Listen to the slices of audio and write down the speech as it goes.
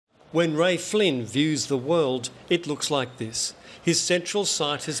When Ray Flynn views the world, it looks like this. His central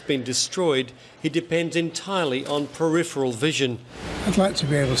sight has been destroyed. He depends entirely on peripheral vision. I'd like to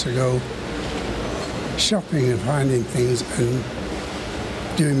be able to go shopping and finding things and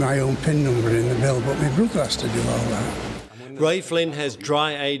doing my own PIN number in the bill, but my brother has to do all that. Ray Flynn has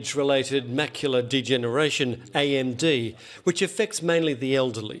dry age-related macular degeneration, AMD, which affects mainly the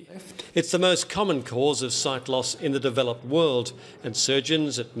elderly. It's the most common cause of sight loss in the developed world, and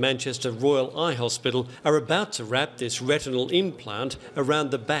surgeons at Manchester Royal Eye Hospital are about to wrap this retinal implant around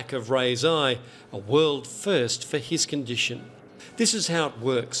the back of Ray's eye, a world first for his condition. This is how it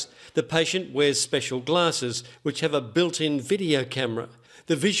works. The patient wears special glasses which have a built-in video camera.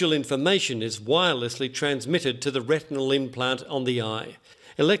 The visual information is wirelessly transmitted to the retinal implant on the eye.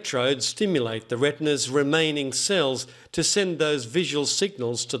 Electrodes stimulate the retina's remaining cells to send those visual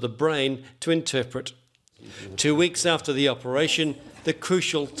signals to the brain to interpret. 2 weeks after the operation, the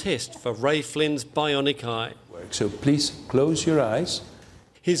crucial test for Ray Flynn's bionic eye. So please close your eyes.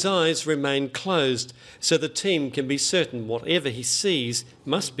 His eyes remain closed, so the team can be certain whatever he sees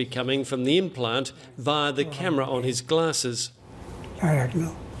must be coming from the implant via the camera on his glasses.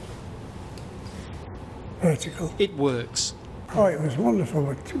 Diagonal. Vertical. It works. Oh, it was wonderful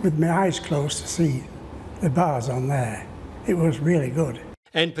with my eyes closed to see the bars on there. It was really good.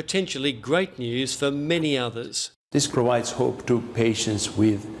 And potentially great news for many others. This provides hope to patients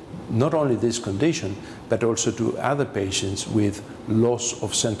with not only this condition, but also to other patients with loss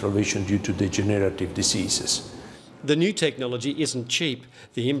of central vision due to degenerative diseases. The new technology isn't cheap.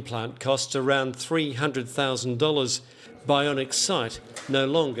 The implant costs around $300,000. Bionic sight, no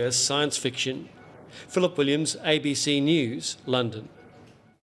longer science fiction. Philip Williams, ABC News, London.